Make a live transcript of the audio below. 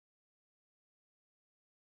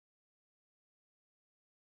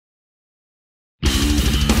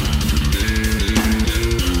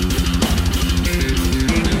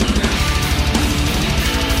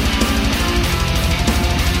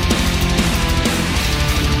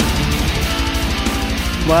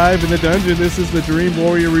live in the dungeon. This is the Dream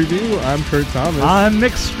Warrior Review. I'm Kurt Thomas. I'm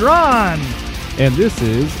Nick Strawn. And this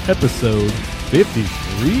is episode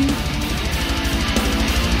 53.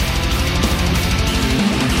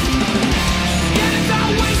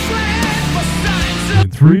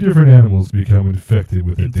 When three different animals become infected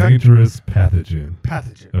with a dangerous pathogen,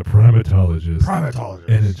 a primatologist,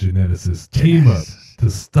 and a geneticist team up to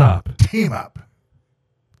stop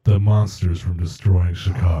the monsters from destroying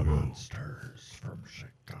Chicago.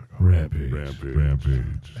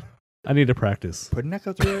 Rampage. I need to practice. Put an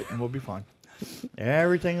echo through it and we'll be fine.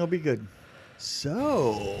 Everything will be good.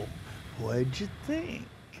 So, what'd you think?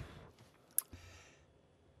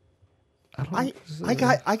 I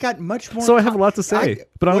got much more. So I have a lot to say,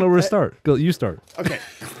 but I don't know where to start. Go, you start. Okay.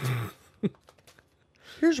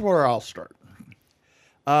 Here's where I'll start.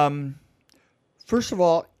 First of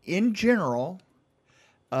all, in general,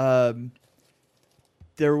 there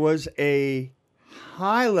was a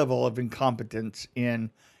high level of incompetence in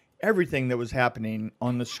everything that was happening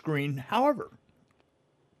on the screen. However,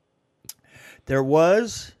 there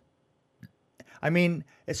was,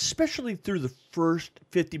 especially through the first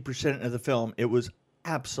 50% of the film, it was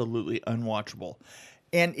absolutely unwatchable.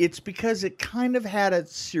 And it's because it kind of had a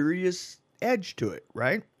serious edge to it,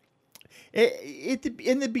 right?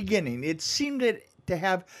 In the beginning, it seemed to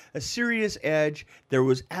have a serious edge. There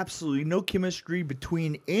was absolutely no chemistry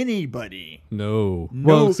between anybody. No.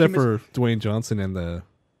 Well, except for Dwayne Johnson and the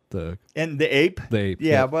ape. The ape.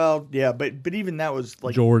 Yeah, well, yeah, but even that was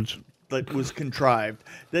like George. That was contrived.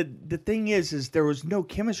 The thing is there was no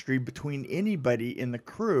chemistry between anybody in the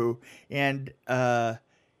crew, and then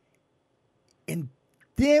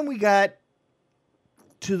we got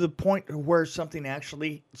to the point where something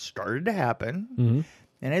actually started to happen,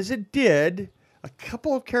 and as it did, a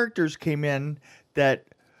couple of characters came in that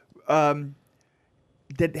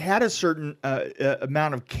that had a certain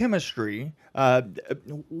amount of chemistry.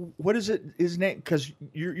 What is it? His name? Because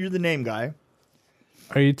you're the name guy.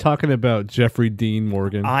 Are you talking about Jeffrey Dean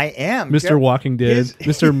Morgan? I am. Mr. Walking Dead,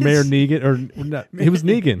 Mr. Mayor Negan, or not, he was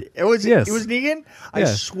Negan. It was Negan? I Yeah.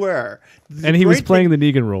 swear. And he was playing the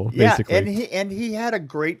Negan role, basically. Yeah, and he had a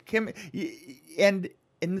great and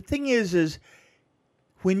the thing is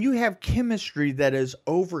when you have chemistry that is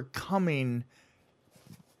overcoming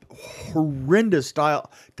horrendous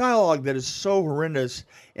dialogue that is so horrendous,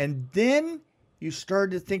 and then you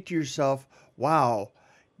start to think to yourself, wow,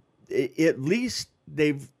 at least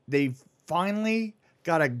they've finally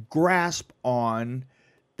got a grasp on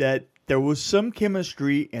that there was some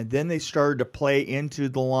chemistry, and then they started to play into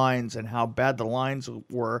the lines and how bad the lines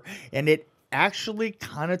were, and it actually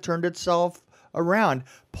kind of turned itself around.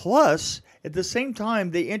 Plus, at the same time,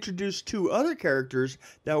 they introduced two other characters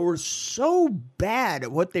that were so bad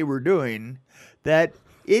at what they were doing that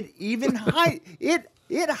it even it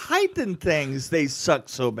heightened things. They sucked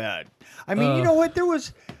so bad. I mean, you know what? There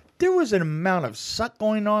was an amount of suck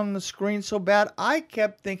going on the screen so bad. I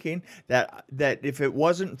kept thinking that if it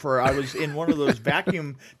wasn't for I was in one of those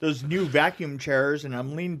those new vacuum chairs, and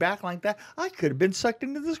I'm leaning back like that, I could have been sucked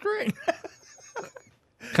into the screen.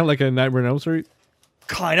 Kind of like a Nightmare on Elm Street?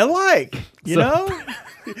 Kind of like, you know?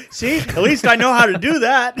 See, at least I know how to do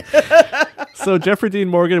that. So Jeffrey Dean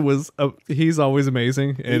Morgan he's always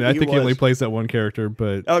amazing, and I think he only plays that one character,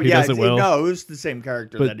 but he does it well. No, it was the same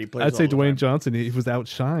character that he plays. I'd say all the Dwayne time. Johnson, he was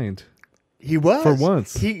outshined. He was. For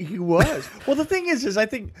once. He was. Well, the thing is I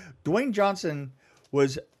think Dwayne Johnson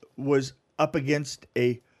was up against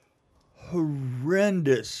a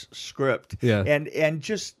horrendous script. Yeah. And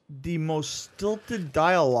just the most stilted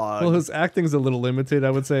dialogue. Well, his acting's a little limited,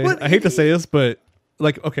 I would say. But I hate to say this, but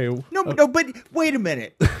like, okay. No, but wait a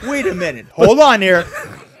minute. Hold on here.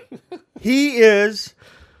 He is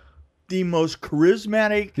the most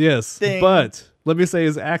charismatic thing. But let me say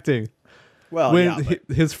his acting. Well, when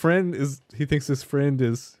his friend he thinks his friend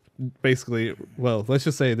is basically, well, let's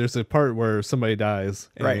just say there's a part where somebody dies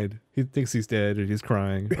and right. He thinks he's dead and he's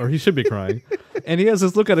crying, or he should be crying, and he has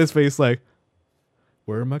this look on his face like,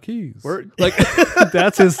 where are my keys? Like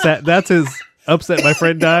that's his upset my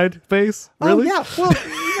friend died face. Really? Oh,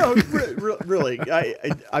 yeah. Well, really.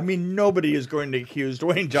 I mean, nobody is going to accuse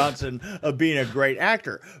Dwayne Johnson of being a great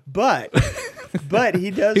actor, but he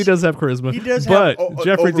does. He does have charisma. He does. But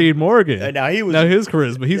Jeffrey Dean Morgan. Now his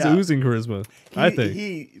charisma. He's oozing charisma. I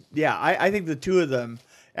think. I think the two of them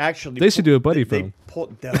actually. They should do a buddy film.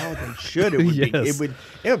 They should. It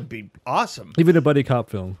would be awesome. Even a buddy cop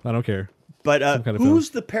film. I don't care. But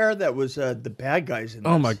who's the pair that was the bad guys in this?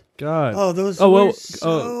 Oh my god! Oh, those were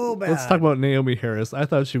so bad. Let's talk about Naomi Harris. I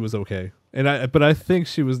thought she was okay, but I think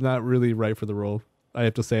she was not really right for the role. I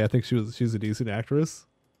have to say, I think she's a decent actress.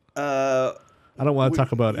 I I don't want to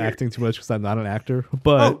talk about acting too much because I'm not an actor.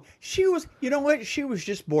 But she was. You know what? She was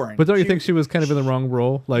just boring. But don't you think she was kind of in the wrong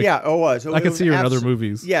role? Like, yeah, it was. I could see her in other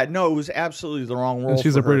movies. Yeah, no, it was absolutely the wrong role. And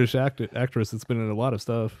she's for a British actress that's been in a lot of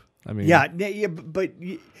stuff. I mean, yeah, but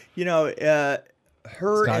you know,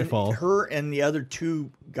 Skyfall. her and the other two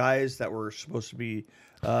guys that were supposed to be.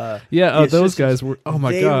 Those guys were. Oh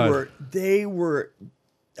my god, they were.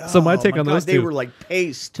 So my take on those two, they were like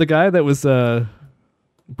paste. The guy that was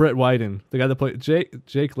Brett Wyden, the guy that played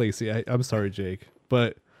Jake Lacey. I'm sorry, Jake,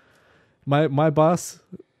 but my boss,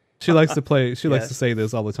 she likes to play. She likes to say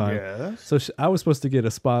this all the time. Yes. So I was supposed to get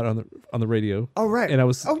a spot on the radio. Oh right. And I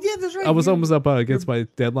was. Oh yeah, that's right. I was almost up against my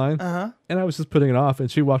deadline. And I was just putting it off. And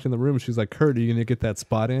she walked in the room. And she was like, "Kurt, are you gonna get that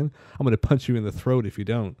spot in? I'm gonna punch you in the throat if you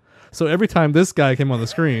don't." So every time this guy came on the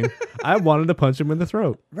screen, I wanted to punch him in the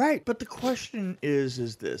throat. Right, but the question is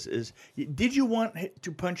did you want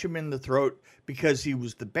to punch him in the throat because he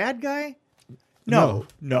was the bad guy? No.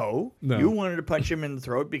 You wanted to punch him in the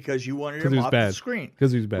throat because you wanted him off the screen.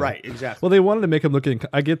 Because he was bad. Right, exactly. Well, they wanted to make him look.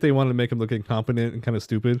 I get they wanted to make him look incompetent and kind of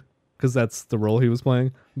stupid because that's the role he was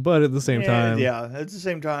playing. But at the same time, at the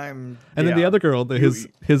same time. And then the other girl,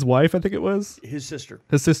 his wife, I think it was his sister.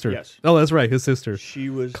 His sister. Yes. Oh, that's right, his sister. She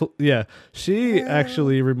was. She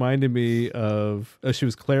actually reminded me of. She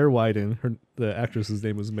was Claire Wyden. The actress's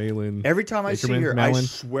name was Malin. Every time I see her, Malin. I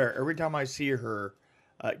swear. Every time I see her,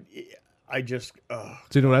 I just. Do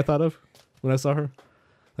you know what I thought of when I saw her?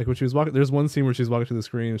 Like when she was walking. There's one scene where she's walking to the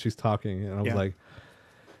screen and she's talking, and I was like.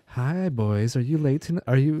 Hi boys, are you late?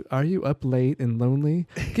 Are you up late and lonely?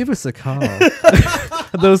 Give us a call.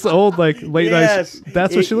 Those old like late nights.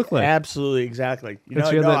 That's what she looked like. Absolutely, exactly. You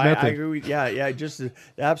know, I agree with. Yeah, just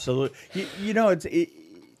absolutely. You know,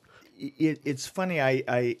 it's funny.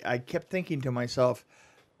 I kept thinking to myself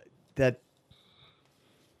that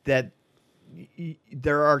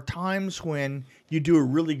there are times when you do a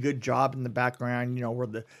really good job in the background, you know, where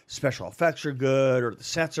the special effects are good or the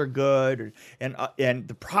sets are good and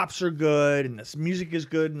the props are good and the music is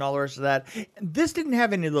good and all the rest of that. And this didn't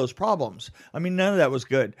have any of those problems. I mean, none of that was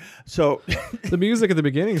good. So the music at the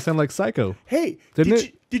beginning sounded like Psycho. Hey, did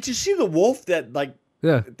you see the wolf that like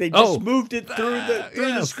they just moved it through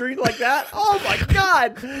the screen like that? Oh my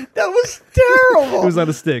God, that was terrible. It was on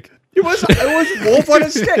a stick. It was Wolf on a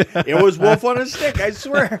stick. It was Wolf on a stick, I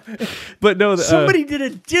swear. But no, somebody did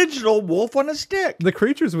a digital Wolf on a stick. The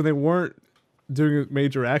creatures, when they weren't doing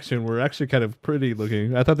major action, were actually kind of pretty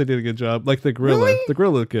looking. I thought they did a good job. Like the gorilla. Really? The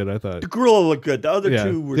gorilla looked good, I thought. The gorilla looked good. The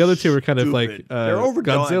other two were kind of like they're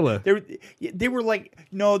overdone. Godzilla. They were like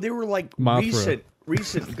Mothra.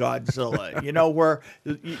 recent Godzilla. You know, where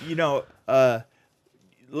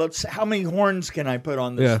how many horns can I put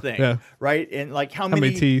on this thing? Yeah. Right? And like how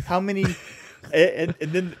many teeth? How many and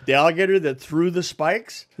then the alligator that threw the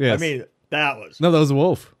spikes? Yes. I mean, that was a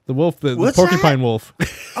wolf. The wolf, the porcupine wolf.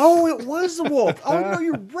 Oh, it was the wolf. Oh no,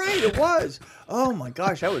 you're right. It was. Oh my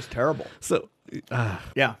gosh, that was terrible. So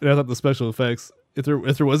yeah. I thought the special effects, if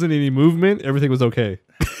there wasn't any movement, everything was okay.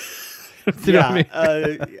 You know what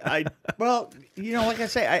I mean? Well, you know, like I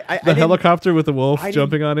say, the helicopter with the wolf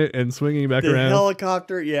jumping on it and swinging back around. The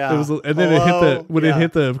helicopter, yeah. It was, and then it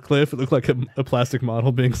hit the cliff. It looked like a plastic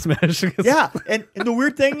model being smashed. Yeah, and the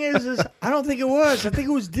weird thing is I don't think it was. I think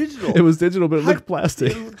it was digital. It was digital, but it looked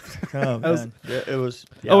plastic. Oh man, it was.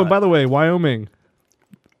 Yeah. Oh, and by the way, Wyoming.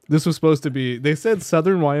 This was supposed to be. They said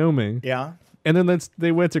southern Wyoming. Yeah. And then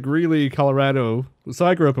they went to Greeley, Colorado. So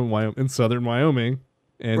I grew up in southern Wyoming,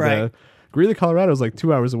 and Greeley, Colorado is like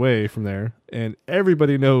 2 hours away from there, and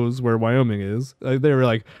everybody knows where Wyoming is. They were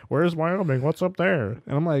like, "Where's Wyoming? What's up there?"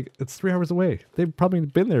 And I'm like, "It's 3 hours away." They've probably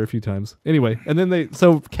been there a few times. Anyway, and then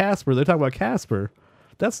Casper. They're talking about Casper.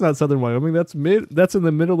 That's not southern Wyoming. That's in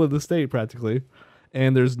the middle of the state practically,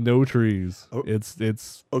 and there's no trees. Oh.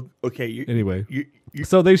 It's okay. Anyway,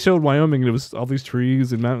 so they showed Wyoming, and it was all these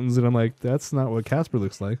trees and mountains, and I'm like, that's not what Casper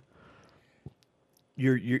looks like.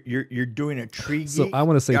 You're doing a tree. So I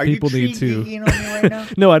want to say people need to. On me right now?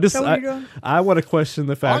 No, I want to question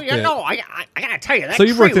the fact that. No, I gotta tell you that. So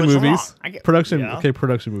you've worked in movies, production. Yeah. Okay,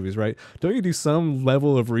 production movies, right? Don't you do some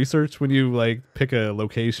level of research when you like pick a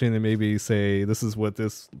location and maybe say this is what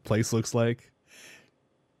this place looks like?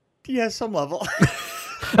 Yeah, some level.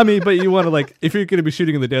 I mean, but you want to like if you're going to be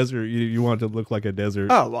shooting in the desert, you want it to look like a desert.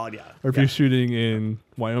 Oh well, yeah. Or if you're shooting in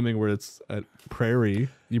Wyoming where it's a prairie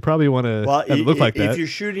you probably want to Well, have it look like that. if you're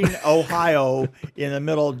shooting Ohio in the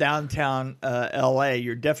middle of downtown L.A.,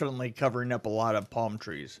 you're definitely covering up a lot of palm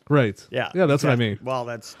trees. Right. Yeah. Yeah, that's what I mean. Well,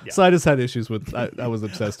 that's yeah. So I just had issues with. I was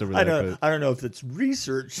obsessed over that. I don't know if it's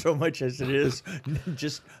research so much as it is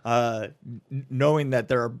just knowing that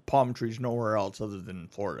there are palm trees nowhere else other than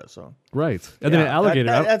Florida. So right, and then an alligator.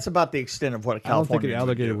 That's about the extent of what a I don't think California an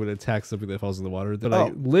alligator would would attack something that falls in the water. But Oh. I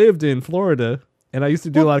lived in Florida, and I used to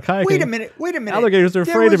do a lot of kayaking. Wait a minute. Alligators are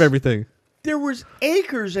There afraid of was- everything. There was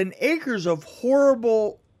acres and acres of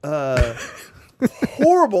horrible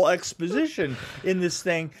horrible exposition in this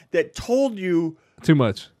thing that told you Too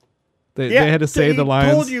much. They had to say the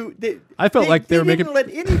lines. Told you I felt like they were making- They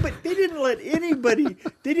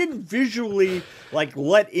didn't visually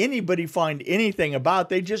let anybody find anything about.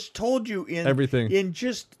 They just told you in Everything. in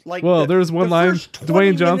just like. Well, there was one the line, first 20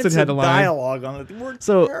 Dwayne Johnson minutes had of a line. dialogue on it. We're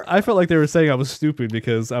So there. I felt like they were saying I was stupid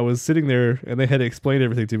because I was sitting there and they had to explain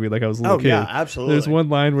everything to me like I was a little Oh, kid. yeah, absolutely. There's one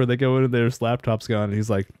line where they go in and their laptop's gone and he's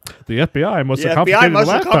like, "The FBI must The have FBI confiscated the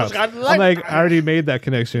must have laptop." confiscated the I'm like, laptop. I already made that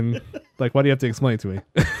connection. Like, why do you have to explain it to me?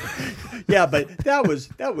 Yeah, but that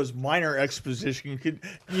was minor exposition.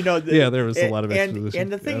 Yeah, there was a lot of and, exposition,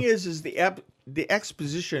 And the thing yeah. is the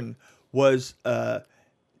exposition was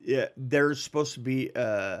they're supposed to be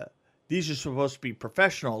these are supposed to be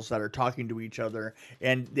professionals that are talking to each other,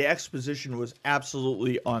 and the exposition was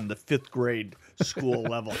absolutely on the 5th grade school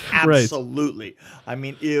level. Right. Absolutely. I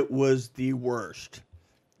mean, it was the worst.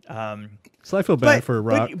 So I feel bad But- for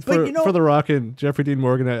but- Rock but for, you know- for the Rock and Jeffrey Dean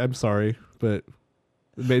Morgan. I'm sorry, but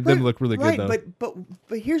it made them look really right, good though.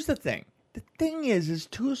 but here's the thing. The thing is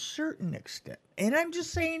to a certain extent, and I'm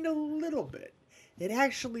just saying a little bit, it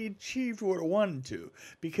actually achieved what it wanted to,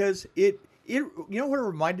 because it you know what it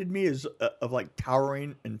reminded me is of like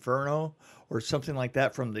Towering Inferno or something like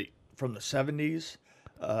that from the 70s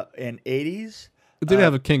and 80s. It did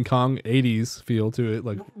have a King Kong 80s feel to it,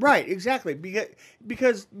 like Right, exactly.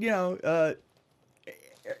 Because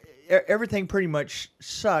everything pretty much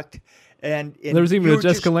sucked, and there was even you a were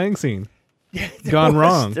Jessica just- Lange scene. There Gone was-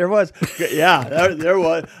 wrong. There was, yeah, there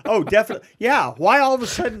was. Oh, definitely, yeah. Why all of a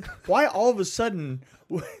sudden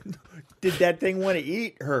did that thing want to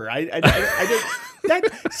eat her? I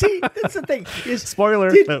did. See, that's the thing. Is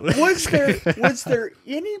Spoiler. was there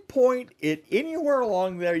any point anywhere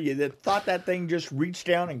along there that thought that thing just reached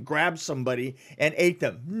down and grabbed somebody and ate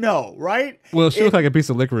them? No, right? Well, she looked like a piece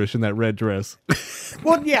of licorice in that red dress.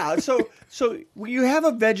 Well, yeah. So you have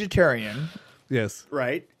a vegetarian, Yes.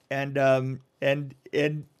 right? And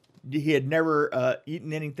he had never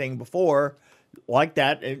eaten anything before like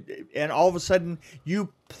that, and all of a sudden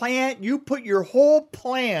you put your whole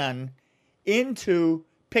plan into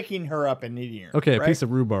picking her up and eating her. Okay, right? a piece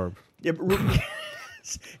of rhubarb. Yeah,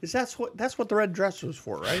 that's what the red dress was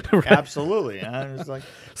for, right? Absolutely. I was like,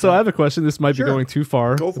 So I have a question. This might Sure. be going too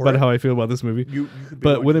far Go for about it. how I feel about this movie. you could be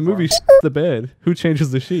But going when a too far. movie the bed, who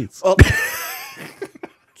changes the sheets? Well,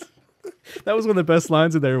 That was one of the best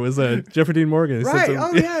lines in there. Was Jeffrey Dean Morgan? He said right? some-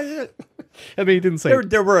 Oh yeah. I mean, he didn't say.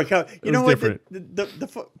 There were a couple. You It know was what? different.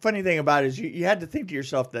 The funny thing about it is you had to think to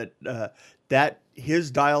yourself that that his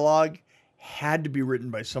dialogue had to be written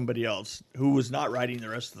by somebody else who was not writing the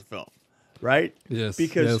rest of the film, right? Yes,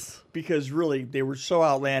 Because yes. really they were so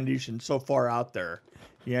outlandish and so far out there.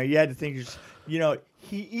 You know, you had to think.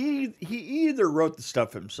 He either wrote the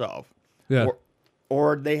stuff himself, Yeah.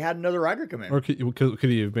 or they had another writer come in. Or could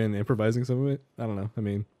he have been improvising some of it? I don't know. I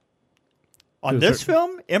mean, On to a this certain-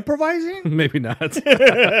 film, improvising. maybe not,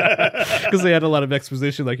 because they had a lot of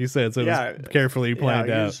exposition, like you said, so it Yeah. was carefully planned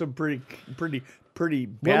Yeah, out. there's some pretty.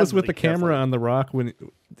 What was with badly the camera careful- on the Rock when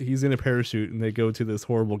he's in a parachute and they go to this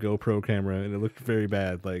horrible GoPro camera and it looked very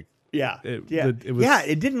bad? Like Yeah, it was-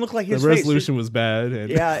 it didn't look like the his face. resolution was bad. And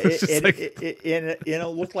Yeah, it's just it, like- it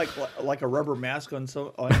looked like a rubber mask on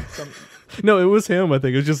some. no, it was him. I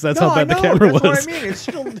think it was just that's No, how I bad know. the camera That's was. what I mean. It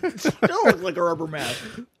still looked like a rubber mask.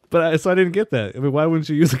 But so I didn't get that. I mean, why wouldn't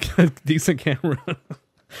you use a decent camera?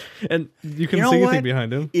 And you can You know see anything what?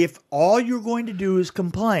 behind him. If all you're going to do is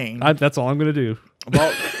complain, That's all I'm gonna do.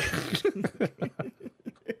 well,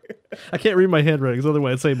 I can't read my handwriting, because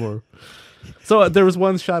otherwise I'd say more. So there was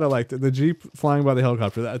one shot I liked, the Jeep flying by the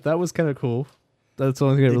helicopter. That was kind of cool. That's the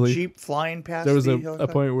only thing I the really. Jeep flying past. There was the a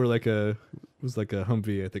helicopter? point where it was like a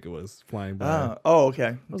Humvee, I think it was, flying by. Oh, okay.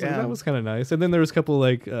 I was like, Yeah. that was kind of nice. And then there was a couple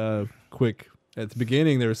quick at the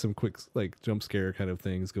beginning. There was some quick jump scare kind of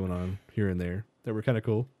things going on here and there that were kind of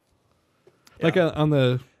cool. Like Yeah. on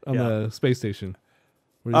the Yeah. space station,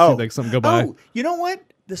 where you see something go by. Oh, you know what?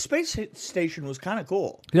 The space station was kind of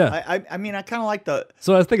cool. Yeah. I mean, I kind of like the.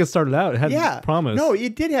 So I think it started out. It had Yeah. promise. No,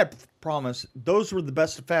 it did have promise. Those were the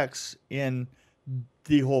best effects in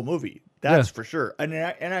the whole movie. That's for sure. And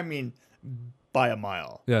I mean by a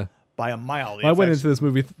mile. Yeah. By a mile. I went into this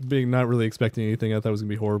movie being not really expecting anything. I thought it was gonna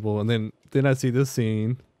be horrible, and then I see this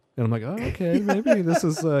scene, and I'm like, oh, okay, maybe this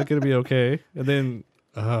is gonna be okay. And then,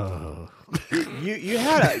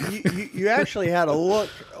 you actually had a look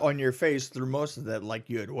on your face through most of that, like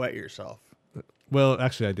you had wet yourself, well,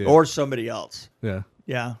 actually, I did, or somebody else. yeah.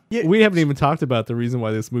 Yeah. We haven't even talked about the reason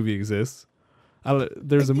why this movie exists.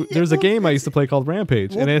 There's a game I used to play called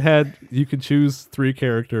Rampage, and you could choose 3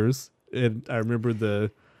 characters, and I remember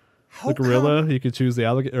the gorilla. You could choose the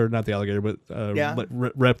alligator, or not the alligator, but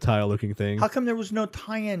reptile looking thing. How come there was no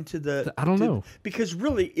tie-in to the? I don't know. Because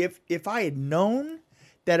really, if I had known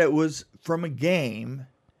that it was from a game,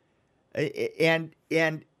 and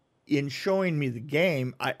in showing me the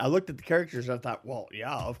game, I looked at the characters. And I thought, well,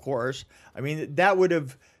 yeah, of course. I mean, that would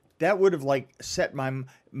have like set my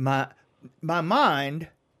mind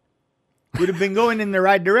would have been going in the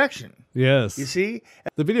right direction. Yes. You see?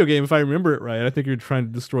 The video game, if I remember it right, I think you're trying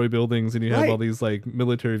to destroy buildings and you have Right. all these like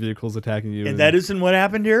military vehicles attacking you. And that isn't what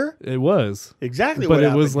happened here? It was. Exactly But what it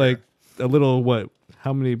happened was like a little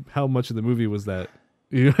how much of the movie was that?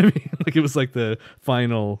 You know what I mean? Like it was like the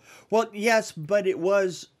final. Well, yes, but it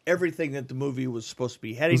was everything that the movie was supposed to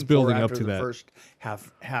be heading was building for up after to the that. first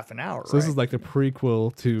half an hour. So this is like the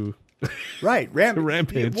prequel to right.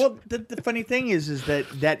 Rampage. Well, the funny thing is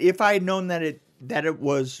that if I had known that it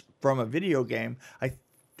was from a video game, I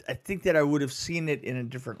think that I would have seen it in a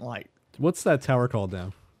different light. What's that tower called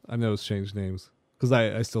now? I know it's changed names because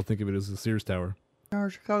I still think of it as the Sears Tower.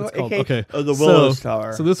 Chicago, It's called, aka okay. the Willows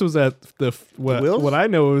Tower. So this was at Wills? what I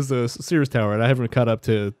know is the Sears Tower, and I haven't caught up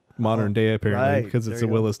to modern day apparently right. because There it's you a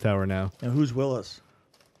go. Willis Tower now. Now, who's Willis?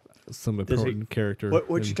 Some Does he- important character. What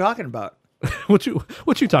And- you talking about? what you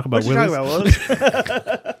talk about, What you Willis? talking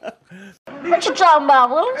about, Willis? What you talking about,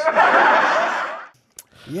 Willis?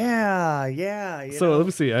 yeah. You So know. let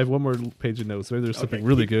me see. I have one more page of notes. Maybe there's something Okay,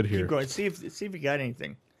 really keep- good keep here. going. See if you got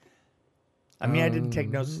anything. I mean, I didn't take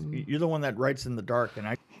notes. You're the one that writes in the dark, and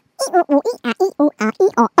I.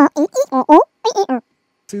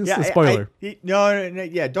 See, this Yeah, is a spoiler. No,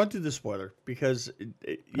 yeah, don't do the spoiler because can't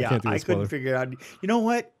do the I spoiler. couldn't figure it out. You know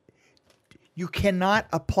what? You cannot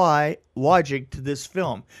apply logic to this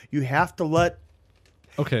film. You have to let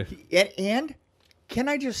Okay. and can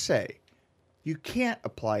I just say, you can't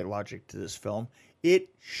apply logic to this film. It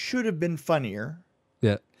should have been funnier.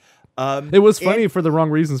 Yeah. It was funny and- for the wrong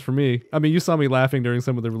reasons for me. I mean, you saw me laughing during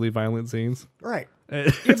some of the really violent scenes. Right. Yeah,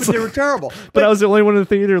 Yeah, but they were terrible. But I was the only one in the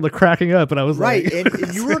theater like cracking up, and I was right, like,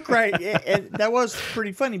 and you were crying, and that was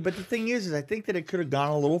pretty funny. But the thing is I think that it could have gone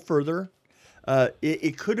a little further.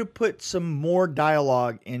 It could have put some more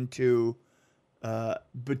dialogue into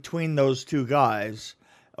between those two guys,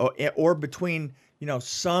 or between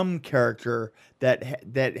some character that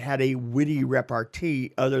had a witty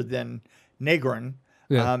repartee other than Negron.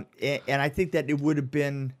 Yeah. And I think that it would have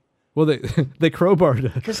been well, they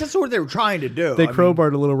crowbarred. because that's what they were trying to do. They I mean,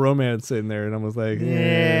 crowbarred a little romance in there, and I was like,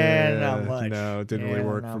 yeah, not much. No, it didn't really Yeah,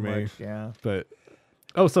 work not for me. much, yeah. But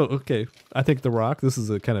okay. I think The Rock. This is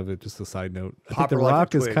just a side note. I think Pop The her like a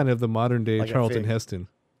Rock is twig. kind of the modern day Like a Charlton fig. Heston,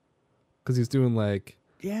 because he's doing like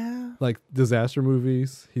Yeah. disaster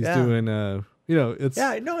movies. He's Yeah. doing it's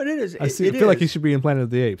Yeah, no, it is. I It feel like he is. should be in Planet of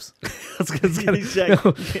the Apes. That's kinda,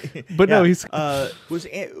 Exactly. but no, he's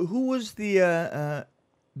who was the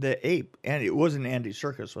ape? And it wasn't Andy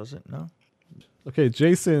Serkis, was it? No, okay.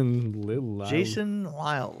 Jason Lyle. Jason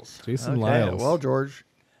Lyles. Jason Okay, Lyles. Well, George.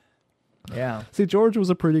 Yeah. See, George was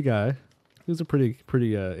a pretty guy. He was a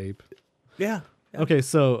pretty ape. Yeah. Okay,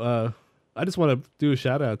 so I just want to do a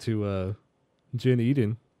shout out to Jen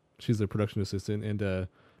Eden. She's a production assistant, and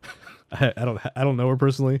I don't know her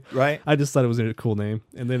personally. Right. I just thought it was a cool name.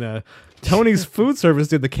 And then Tony's Food Service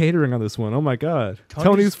did the catering on this one. Oh my God,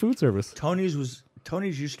 Tony's Food Service. Tony's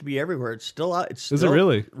used to be everywhere. It's still out. It's still, Is it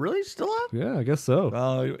really? Really still out? Yeah, I guess so.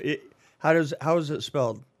 How is it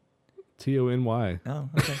spelled? Tony. Oh,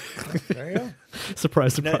 okay. There you go.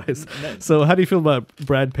 Surprise, surprise. no. So, how do you feel about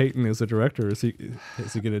Brad Payton as a director? Is he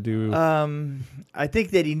going to do? I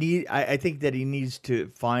think that I think that he needs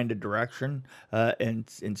to find a direction and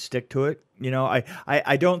stick to it.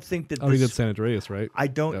 I don't think that. He did San Andreas, right? I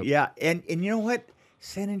don't. Yep. Yeah, and you know what?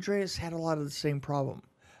 San Andreas had a lot of the same problem.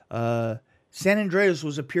 San Andreas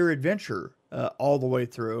was a pure adventure all the way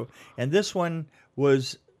through, and this one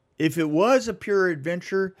was. If it was a pure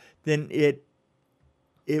adventure, then it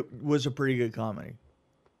was a pretty good comedy.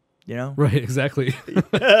 Right, exactly. I'm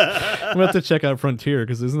gonna have to check out Frontier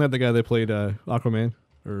because isn't that the guy that played Aquaman?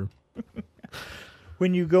 Or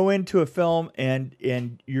when you go into a film and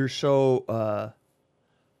you're so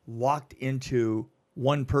locked into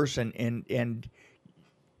one person, and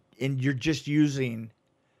you're just using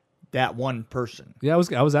that one person. Yeah, I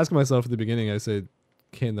was asking myself at the beginning. I said,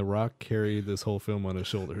 can The Rock carry this whole film on his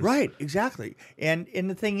shoulders? Right, exactly. And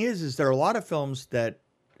the thing is there are a lot of films that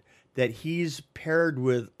he's paired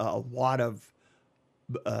with a lot of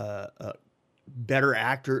not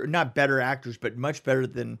better actors, but much better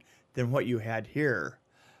than what you had here.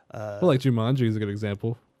 Well, like Jumanji is a good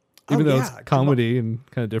example. Even though it's comedy and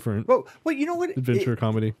kind of different. Well, you know what? Adventure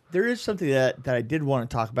comedy. There is something that I did want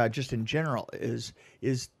to talk about just in general is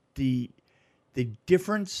the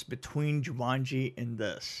difference between Jumanji and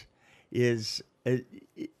this is,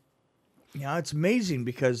 it's amazing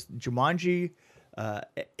because Jumanji,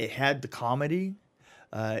 it had the comedy,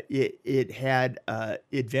 it had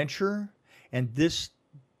adventure, and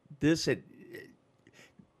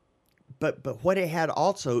but what it had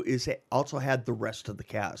also is it also had the rest of the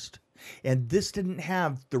cast. And this didn't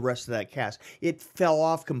have the rest of that cast. It fell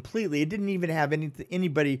off completely. It didn't even have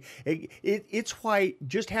anybody. It's why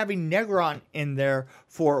just having Negron in there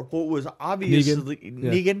for what was obviously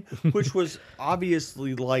Negan, which was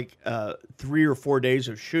obviously like 3 or 4 days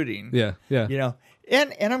of shooting. Yeah.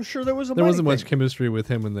 And I'm sure there wasn't much chemistry with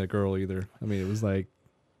him and the girl either. I mean, it was like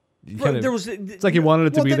it's like he he wanted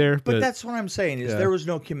it to be there, but that's what I'm saying is there was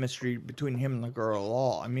no chemistry between him and the girl at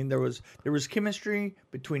all. I mean, there was chemistry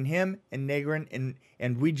between him and Negron,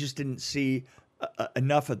 and we just didn't see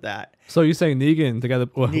enough of that. So you're saying Negan, the guy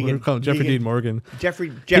that we're calling Jeffrey Dean Morgan,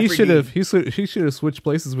 Jeffrey he should have switched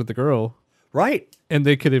places with the girl, right? And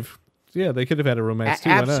they could have. Yeah, they could have had a romance too.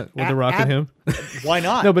 Why not? With The Rock and him. Why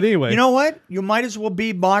not? No, but anyway. You know what? You might as well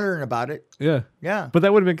be modern about it. Yeah. Yeah. But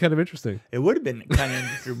that would have been kind of interesting. It would have been kind of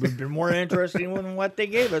interesting. It would have been more interesting than what they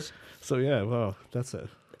gave us. So, yeah, well, that's it.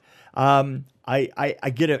 I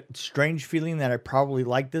get a strange feeling that I probably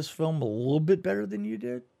like this film a little bit better than you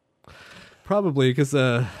did. Probably, because,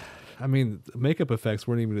 I mean, the makeup effects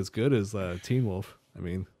weren't even as good as Teen Wolf. I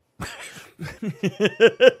mean...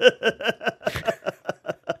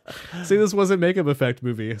 See, this wasn't makeup effect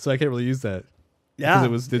movie, so I can't really use that. Yeah, because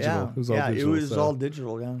it was digital. Yeah, it was all digital. It was all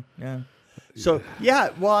digital. Yeah. So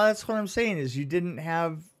well, that's what I'm saying is you didn't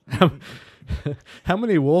have. How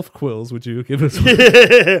many wolf quills would you give us?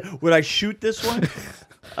 Would I shoot this one?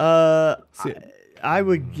 I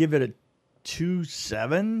would give it a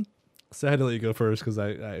 2.7. So I had to let you go first because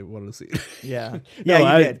I wanted to see it. Yeah,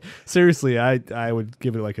 no, you did. Seriously, I would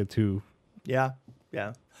give it like a 2. Yeah. 2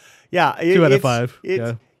 out of 5.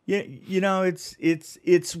 Yeah.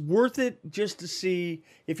 It's worth it just to see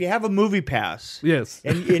if you have a movie pass. Yes.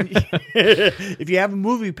 And if you have a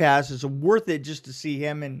movie pass, it's worth it just to see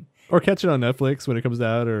him or catch it on Netflix when it comes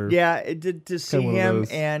out. Or to see him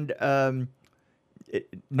and I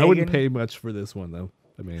wouldn't pay much for this one though.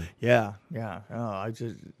 I mean, yeah. Oh, I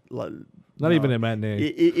just not even a matinee.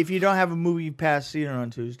 If you don't have a movie pass, see it on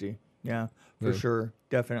Tuesday. Yeah, for sure,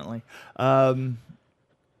 definitely. Yeah.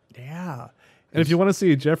 And if you want to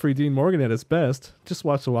see Jeffrey Dean Morgan at his best, just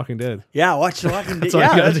watch The Walking Dead. Yeah, watch The Walking Dead. That's all you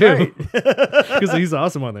gotta do. Because he's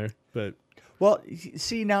awesome on there. But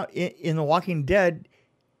see now in The Walking Dead,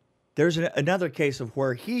 there's another case of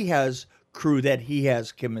where he has crew that he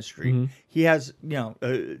has chemistry. Mm-hmm. He has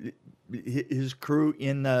his crew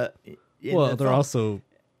in the. They're film. Also.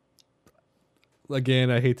 Again,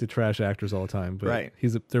 I hate to trash actors all the time, but right.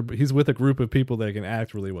 he's with a group of people that can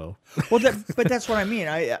act really well. Well, but that's what I mean.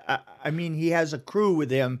 I mean, he has a crew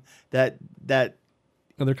with him that and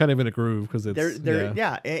they're kind of in a groove because it's and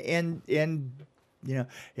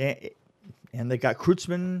they got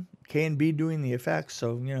Kreutzmann K&B doing the effects,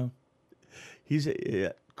 so he's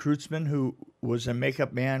Kreutzmann, who was a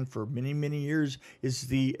makeup man for many years, is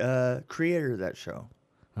the creator of that show.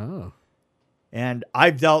 Oh. And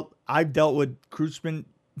I've dealt with Kreutzmann.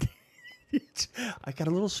 I got a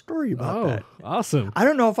little story about that. Awesome. I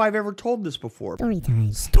don't know if I've ever told this before. Story time.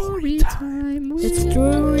 It's story time with Mick.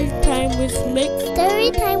 Story time with Mick. Story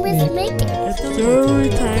time with Mick. Story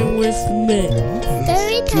time with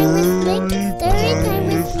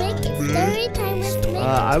Mick.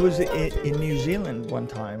 I was in New Zealand one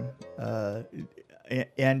time,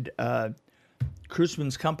 and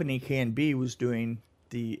Kreutzmann's company K&B was doing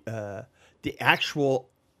the actual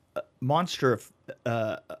monster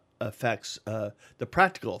effects, the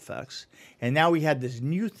practical effects, and now we had this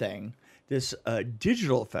new thing, this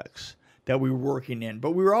digital effects that we were working in.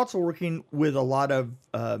 But we were also working with a lot of,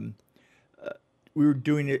 we were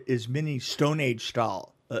doing as many Stone Age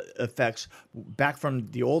style effects back from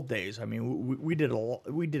the old days. I mean, we did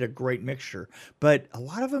a great mixture, but a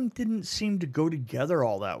lot of them didn't seem to go together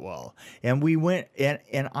all that well. And we went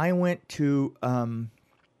and I went to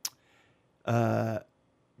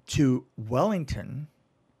to Wellington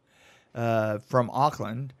from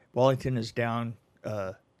Auckland. Wellington is down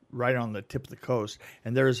right on the tip of the coast,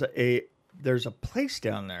 and there's a place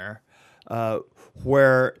down there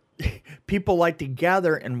where people like to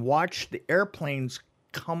gather and watch the airplanes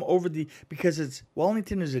come over because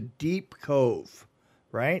Wellington is a deep cove,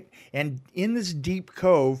 right? And in this deep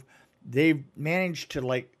cove, they've managed to,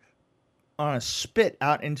 like, on a spit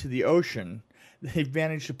out into the ocean, they've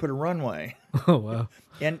managed to put a runway. Oh, wow.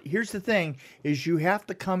 And here's the thing, is you have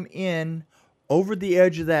to come in over the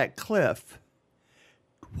edge of that cliff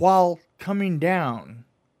while coming down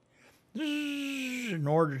in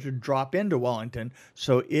order to drop into Wellington.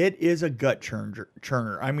 So it is a gut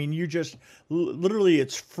churner. I mean, you just literally,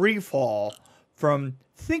 it's free fall from,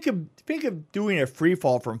 think of doing a free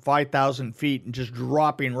fall from 5,000 feet and just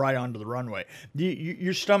dropping right onto the runway.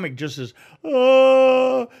 Your stomach just is,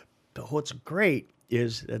 oh. But what's great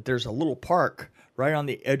is that there's a little park right on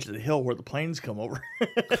the edge of the hill where the planes come over.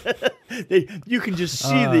 You can just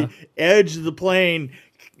see the edge of the plane.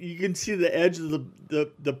 You can see the edge of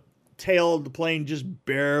the tail of the plane just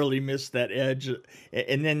barely miss that edge,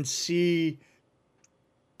 and then see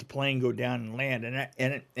the plane go down and land.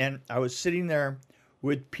 And I was sitting there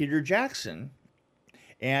with Peter Jackson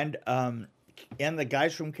and the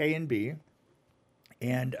guys from K&B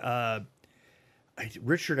and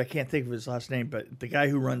Richard, I can't think of his last name, but the guy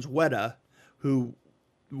who runs Weta, who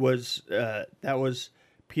was that was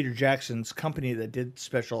Peter Jackson's company that did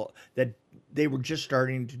that they were just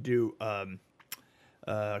starting to do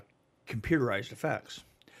computerized effects.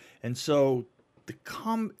 And so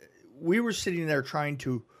we were sitting there trying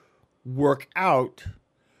to work out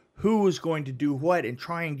who was going to do what and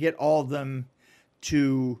try and get all of them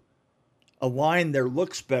to align their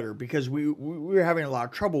looks better, because we were having a lot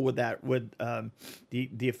of trouble with that, with the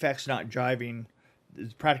effects not jiving,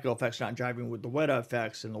 the practical effects not jiving with the Weta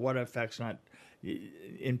effects, and the Weta effects not.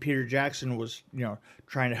 And Peter Jackson was,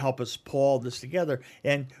 trying to help us pull all this together,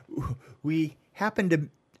 and we happened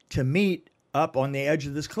to meet up on the edge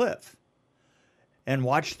of this cliff and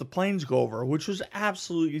watch the planes go over, which was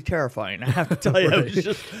absolutely terrifying. I have to tell you, Right. It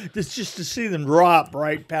was just to see them drop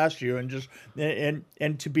right past you, and just and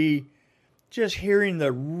to be just hearing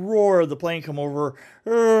the roar of the plane come over,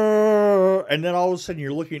 and then all of a sudden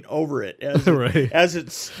you're looking over it as, Right. as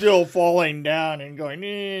it's still falling down and going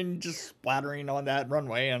in, just splattering on that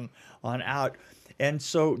runway and on out. And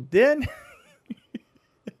so then,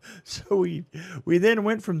 we then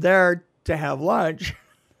went from there to have lunch,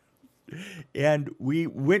 and we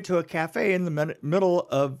went to a cafe in the middle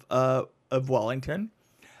of Wellington,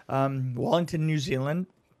 Wellington, New Zealand.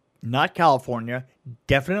 Not California,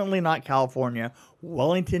 definitely not California.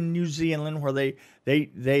 Wellington, New Zealand, where they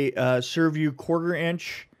serve you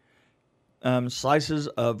 1/4-inch slices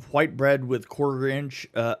of white bread with 1/4-inch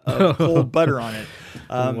of cold butter on it.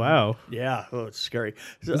 Wow. Yeah, it's scary.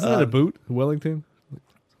 So, Isn't that a boot, Wellington?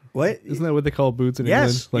 What? Isn't that what they call boots in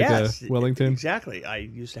Yes, England? Like yes, a Wellington? Exactly. I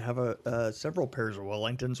used to have several pairs of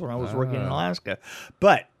Wellingtons when I was working in Alaska.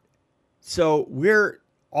 But so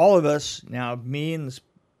all of us now, me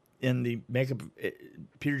and the makeup,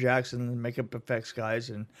 Peter Jackson, the makeup effects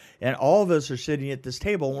guys, and all of us are sitting at this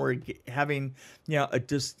table, and we're having,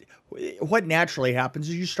 what naturally happens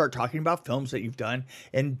is you start talking about films that you've done,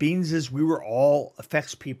 and being as we were all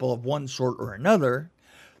effects people of one sort or another,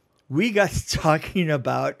 we got to talking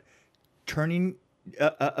about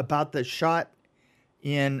about the shot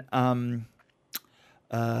in The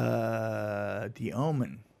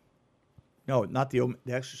Omen. No, not The Omen,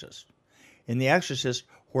 The Exorcist. In The Exorcist,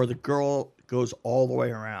 where the girl goes all the way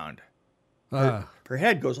around. Her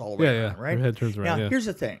head goes all the way around, right? Her head turns around, Now, here's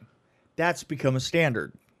the thing. That's become a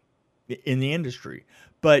standard in the industry,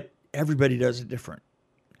 but everybody does it different.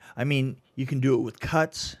 I mean, you can do it with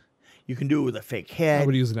cuts. You can do it with a fake head. I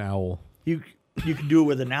would use an owl. You can do it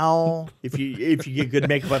with an owl if you get good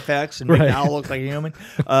makeup effects and make Right. the owl look like a human.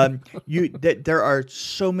 There are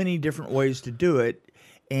so many different ways to do it,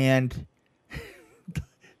 and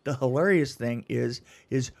the hilarious thing is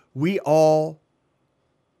we all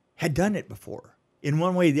had done it before in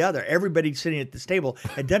one way or the other. Everybody sitting at this table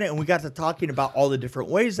had done it, and we got to talking about all the different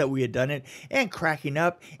ways that we had done it and cracking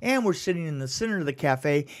up. And we're sitting in the center of the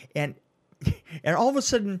cafe, and all of a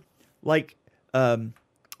sudden, like,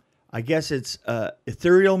 I guess it's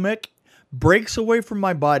ethereal Mick breaks away from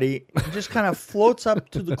my body and just kind of floats up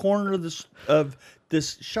to the corner of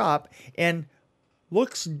this shop and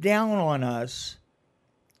looks down on us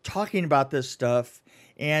talking about this stuff,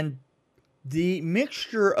 and the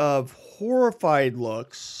mixture of horrified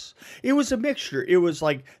looks, it was a mixture. It was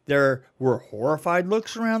like there were horrified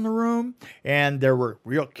looks around the room, and there were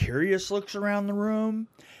real curious looks around the room,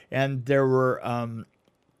 and there were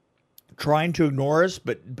trying to ignore us,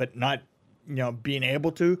 but not, being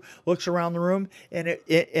able to, looks around the room, and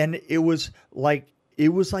it was like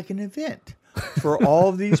an event for all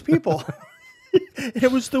of these people.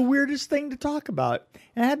 It was the weirdest thing to talk about,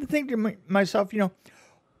 and I had to think to myself,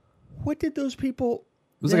 what did those people?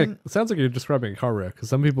 It sounds like you're describing a car wreck, because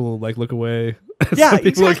some people look away. Yeah, some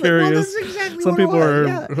people exactly. are Well, curious. that's exactly some what it people was, are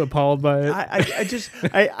yeah. appalled by it.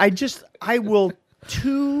 I will,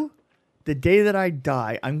 to the day that I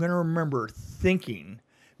die, I'm going to remember thinking,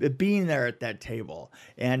 being there at that table,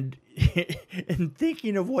 and and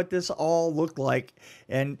thinking of what this all looked like,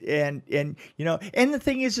 and the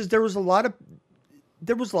thing is there was a lot of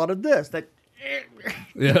this that.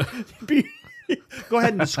 Yeah. Go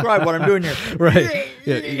ahead and describe what I'm doing here. Right.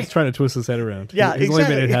 Yeah, he's trying to twist his head around. Yeah, he's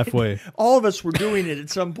exactly. only made it halfway. All of us were doing it at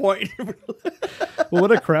some point. Well,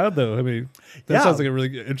 what a crowd, though. I mean, that sounds like a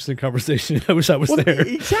really interesting conversation. I wish I was there.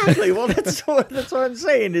 Exactly. Well, that's what I'm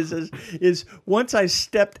saying is once I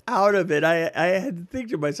stepped out of it, I had to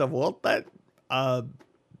think to myself, well, that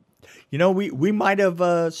we might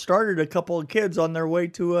have started a couple of kids on their way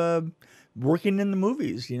to working in the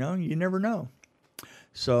movies. You never know.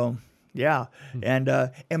 So. Yeah, and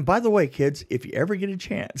by the way, kids, if you ever get a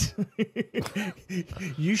chance,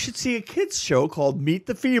 you should see a kids show called Meet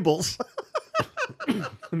the Feebles.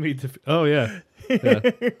 Oh yeah.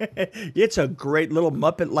 It's a great little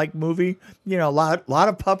Muppet-like movie. A lot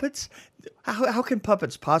of puppets. How can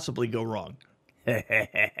puppets possibly go wrong?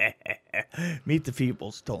 Meet the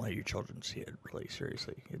Feebles. Don't let your children see it. Really,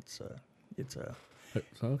 seriously, it's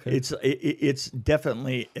okay. It's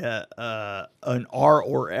definitely an R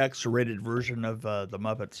or X rated version of the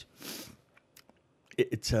Muppets.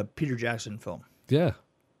 It's a Peter Jackson film. Yeah.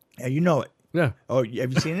 Yeah, you know it. Yeah. Oh,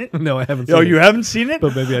 have you seen it? No, I haven't seen it. Oh, you haven't seen it?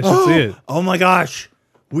 But maybe I should see it. Oh my gosh.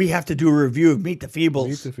 We have to do a review of Meet the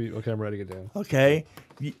Feebles. Okay, I'm writing it down. Okay.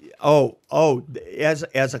 As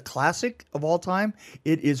a classic of all time,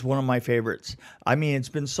 it is one of my favorites. I mean, it's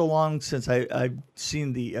been so long since I've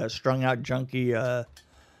seen the Strung Out Junkie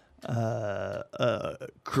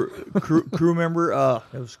crew member.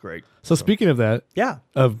 It was great. So speaking of that, Yeah.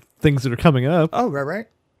 of things that are coming up, Oh, right.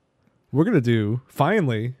 we're going to do,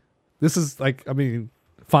 finally, this is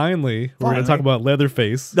finally, we're going to talk about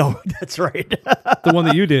Leatherface, No, that's right. the one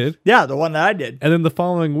that you did. Yeah, the one that I did And then the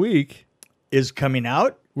following week, is coming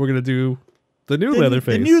out. we're going to do the new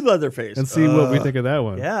Leatherface. The new Leatherface. And see what we think of that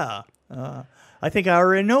one. Yeah. I think I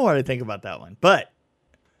already know what I think about that one. But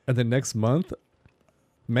And then next month,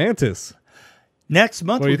 Mantis. next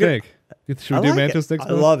month, What do you we're think? Should we do Mantis next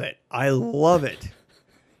month? I love it. I love it.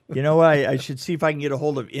 You know what? I should see if I can get a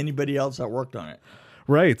hold of anybody else that worked on it.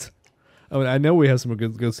 Right. I mean, I know we have some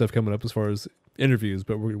good stuff coming up as far as interviews,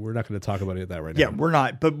 but we're not going to talk about it that right Yeah, now. we're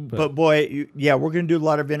not. But boy, we're going to do a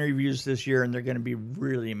lot of interviews this year, and they're going to be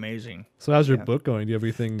really amazing. So how's your book going? Do you have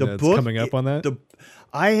anything The that's book, coming up on that?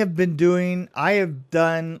 I have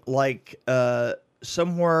done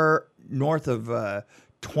somewhere north of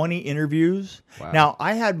 20 interviews. Wow. Now,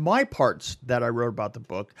 I had my parts that I wrote about the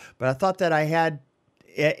book, but I thought that I had,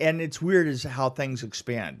 and it's weird is how things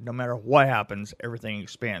expand. No matter what happens, everything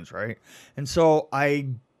expands, right? And so I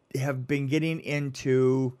have been getting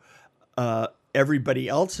into everybody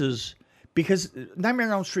else's, because Nightmare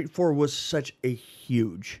on Elm Street 4 was such a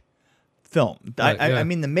huge film. Right, yeah. I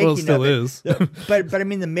mean, the making Well, it still of it is. but I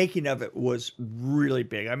mean, the making of it was really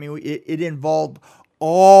big. I mean, it involved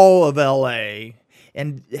all of LA,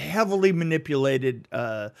 and heavily manipulated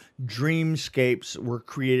dreamscapes were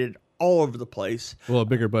created all over the place. Well, a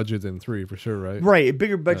bigger budget than 3 for sure, right? Right, a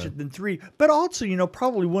bigger budget than 3, but also,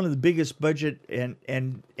 probably one of the biggest budget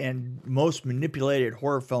and most manipulated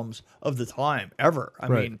horror films of the time ever. I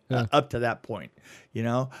Right, mean, yeah. up to that point,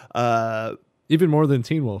 Even more than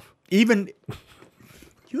Teen Wolf. even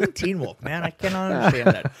you and Teen Wolf, man, I cannot understand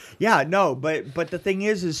that. Yeah, no, but the thing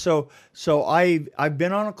is so I've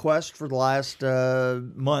been on a quest for the last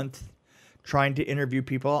month, trying to interview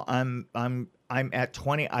people. I'm at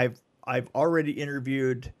 20. I've already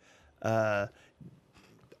interviewed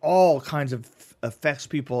all kinds of effects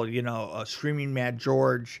people. Screaming Mad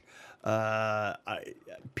George,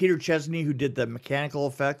 Peter Chesney, who did the mechanical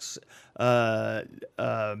effects.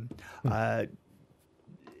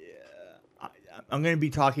 I'm going to be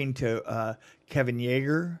talking to Kevin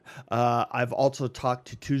Yeager. I've also talked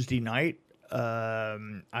to Tuesday Night.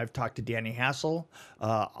 I've talked to Danny Hassel,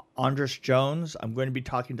 Andres Jones. I'm going to be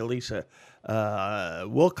talking to Lisa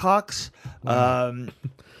Wilcox.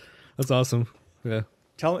 That's That's awesome. Yeah.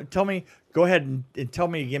 Tell me. Go ahead and tell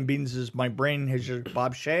me again, Beans. Is my brain has your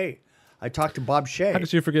Bob Shea? I talked to Bob Shea. How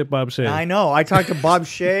could you forget Bob Shea? I know. I talked to Bob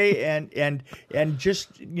Shea and just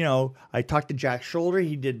I talked to Jack Shoulder.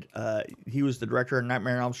 He did. He was the director of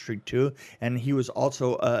Nightmare on Elm Street 2, and he was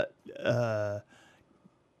also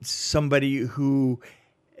somebody who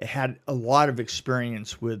had a lot of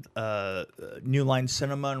experience with New Line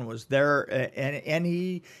Cinema and was there,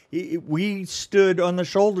 and we stood on the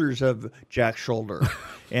shoulders of Jack Shoulder,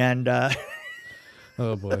 and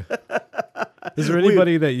oh boy, is there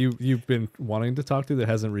anybody that you've been wanting to talk to that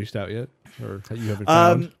hasn't reached out yet, or that you haven't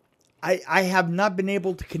found? I have not been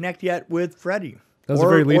able to connect yet with Freddie. That was a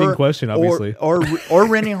very leading question, obviously. Or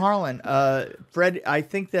Rennie Harlan. Fred, I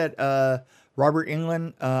think that Robert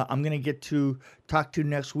Englund, I'm going to get to talk to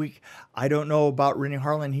next week. I don't know about Rennie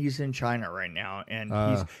Harlan. He's in China right now,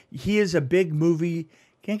 and he is a big movie.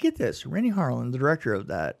 Can't get this. Rennie Harlan, the director of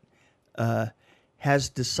that, has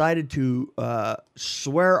decided to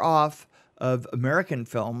swear off of American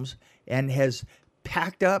films and has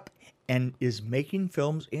packed up and is making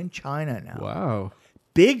films in China now. Wow.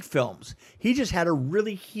 Big films. He just had a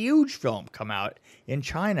really huge film come out in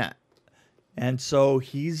China. And so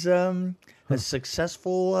he's a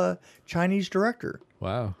successful Chinese director.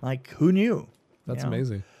 Wow. Like, who knew? That's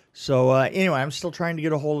amazing. So anyway, I'm still trying to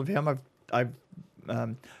get a hold of him. I've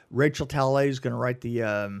Rachel Talalay is going to write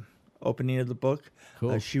the opening of the book.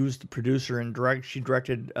 Cool. She was the producer and she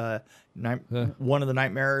directed one of the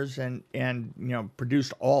Nightmares and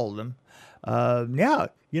produced all of them. Yeah,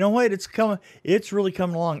 you know what? It's really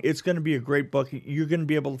coming along. It's going to be a great book. You're going to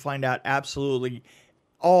be able to find out absolutely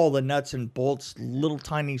all the nuts and bolts, little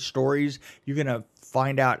tiny stories. You're going to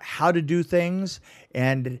find out how to do things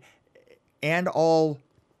and all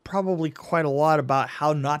probably quite a lot about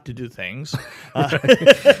how not to do things.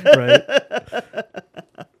 Right.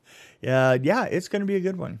 Yeah, it's going to be a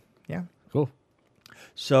good one. Yeah. Cool.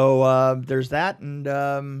 So there's that, and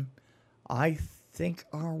I think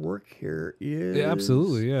our work here is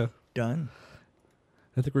absolutely done.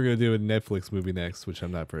 I think we're going to do a Netflix movie next, which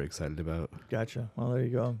I'm not very excited about. Gotcha. Well, there you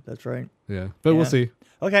go. That's right. Yeah, but we'll see.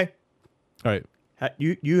 Okay. All right.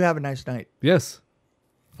 You have a nice night. Yes.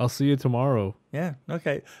 I'll see you tomorrow. Yeah.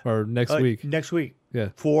 Okay. Or next week. Next week. Yeah.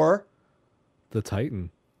 For The Titan.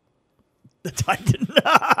 The Titan.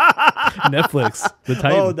 Netflix. The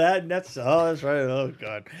Titan. Oh, that's right. Oh,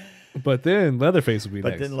 God. But then Leatherface will be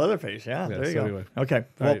next. But then Leatherface. Yeah. There you go. Anyway. Okay.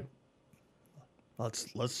 All right. Let's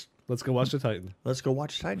go watch The Titan. Let's go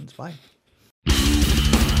watch Titans. Bye.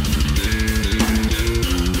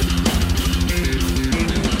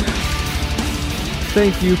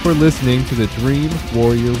 Thank you for listening to the Dream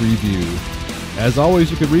Warrior Review. As always,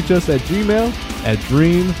 you can reach us at Gmail at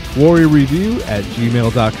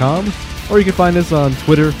dreamwarriorreview@gmail.com, or you can find us on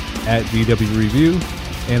Twitter at DWReview,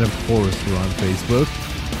 and of course, we're on Facebook.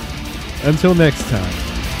 Until next time.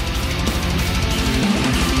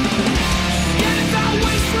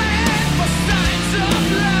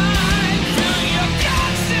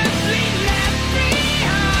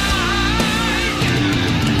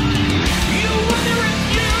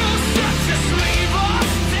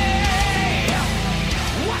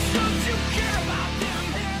 Why don't you care?